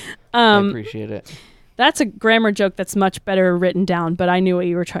 I appreciate it. That's a grammar joke that's much better written down, but I knew what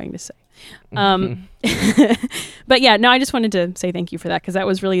you were trying to say. But yeah, no, I just wanted to say thank you for that, because that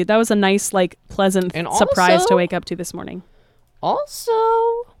was a nice, like, pleasant And surprise also- to wake up to this morning. Also,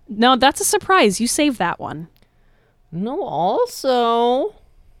 No, that's a surprise. You saved that one.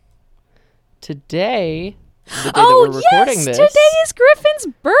 today, the day that we're recording this. Today is Griffin's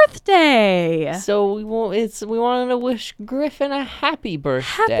birthday. So we wanted to wish Griffin a happy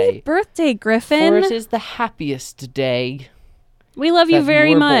birthday. Happy birthday, For Griffin. it is the happiest day. We love you that very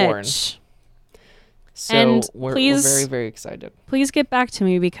you were much. born. So And we're please- very, very excited. Please get back to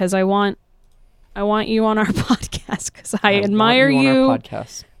me, because I want you on our podcast, because I want admire you on you our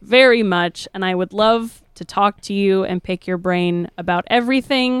podcast. very much, and I would love to talk to you and pick your brain about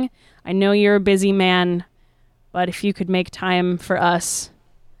everything. I know you're a busy man, but if you could make time for us,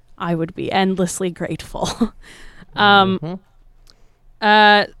 I would be endlessly grateful.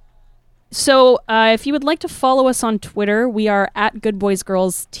 So if you would like to follow us on Twitter, we are at Good Boys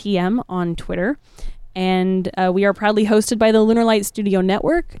Girls TM on Twitter. And we are proudly hosted by the Lunar Light Studio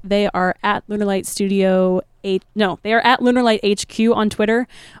Network. They are at Lunar Light Studio they are at Lunar Light HQ on Twitter,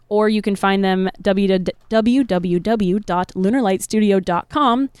 or you can find them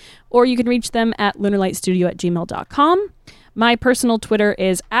www.lunarlightstudio.com, or you can reach them at lunarlightstudio@gmail.com. My personal Twitter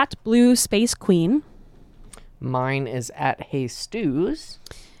is at Blue Space Queen. Mine is at Hey Stews.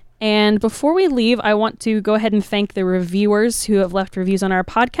 And before we leave, I want to go ahead and thank the reviewers who have left reviews on our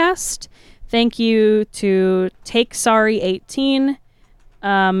podcast. Thank you to Take Sorry 18,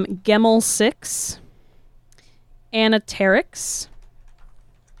 Gemmel6, Anna Terix,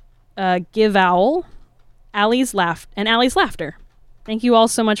 Give Owl, Allie's Laughter. Thank you all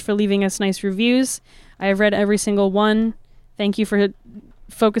so much for leaving us nice reviews. I have read every single one. Thank you for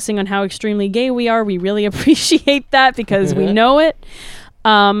focusing on how extremely gay we are. We really appreciate that, because we know it.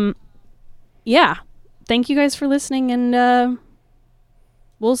 Yeah. Thank you guys for listening, and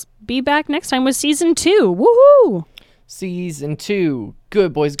we'll be back next time with season 2. Woohoo! Season 2.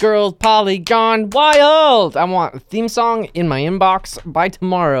 Good Boys, Girls, Polygon, Wild. I want a theme song in my inbox by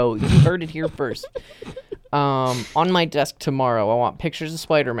tomorrow. You heard it here first. On my desk tomorrow. I want pictures of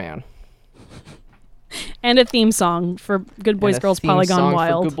Spider-Man. And a theme song for Good Boys, Girls, Polygon,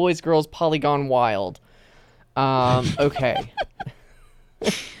 Wild. Good Boys, Girls, Polygon, Wild. Okay.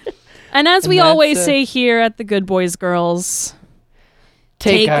 And as we that's, always say here at the Good Boys, Girls,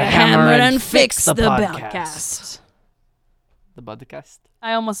 Take a hammer and fix the podcast. podcast. The podcast?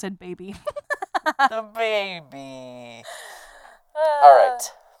 I almost said baby. The baby. All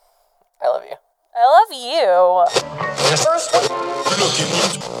right. I love you. I love you.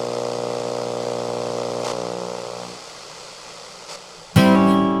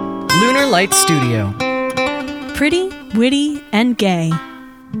 Lunar Light Studio. Pretty, witty, and gay.